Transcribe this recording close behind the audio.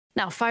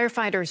Now,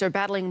 firefighters are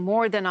battling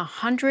more than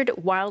 100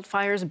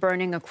 wildfires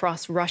burning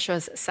across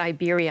Russia's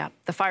Siberia.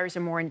 The fires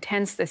are more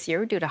intense this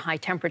year due to high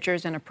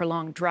temperatures and a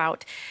prolonged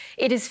drought.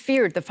 It is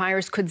feared the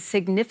fires could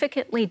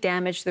significantly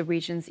damage the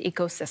region's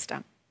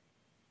ecosystem.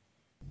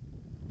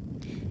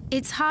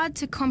 It's hard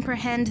to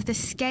comprehend the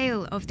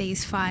scale of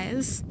these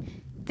fires.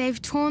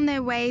 They've torn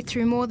their way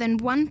through more than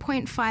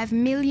 1.5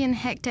 million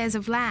hectares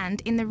of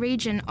land in the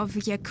region of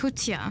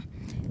Yakutia,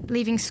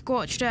 leaving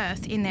scorched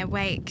earth in their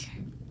wake.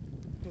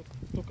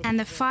 And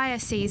the fire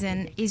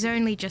season is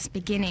only just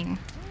beginning.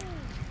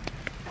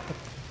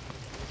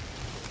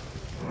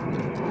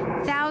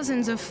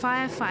 Thousands of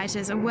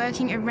firefighters are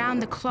working around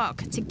the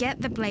clock to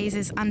get the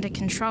blazes under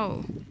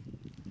control.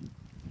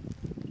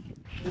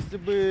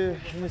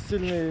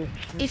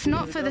 If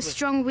not for the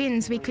strong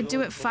winds, we could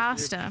do it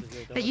faster.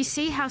 But you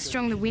see how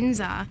strong the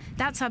winds are.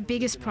 That's our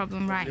biggest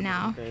problem right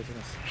now.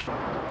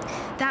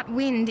 That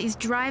wind is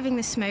driving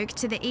the smoke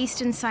to the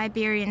eastern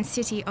Siberian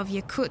city of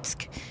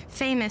Yakutsk,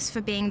 famous for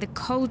being the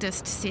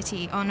coldest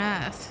city on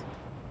Earth.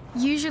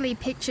 Usually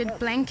pictured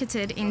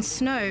blanketed in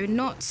snow,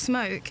 not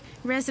smoke,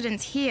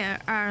 residents here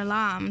are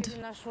alarmed.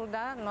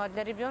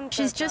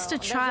 She's just a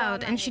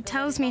child and she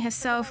tells me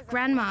herself,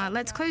 "Grandma,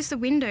 let's close the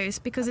windows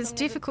because it's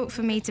difficult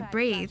for me to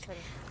breathe.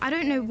 I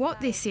don't know what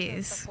this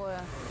is."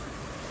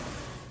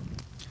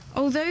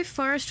 Although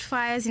forest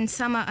fires in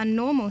summer are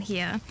normal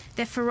here,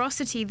 their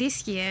ferocity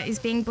this year is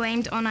being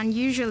blamed on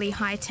unusually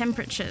high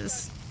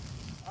temperatures.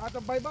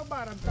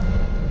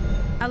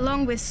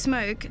 Along with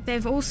smoke,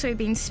 they've also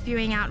been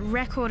spewing out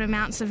record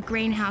amounts of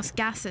greenhouse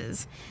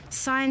gases.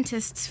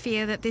 Scientists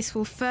fear that this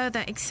will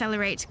further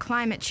accelerate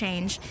climate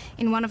change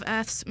in one of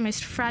Earth's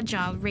most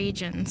fragile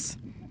regions.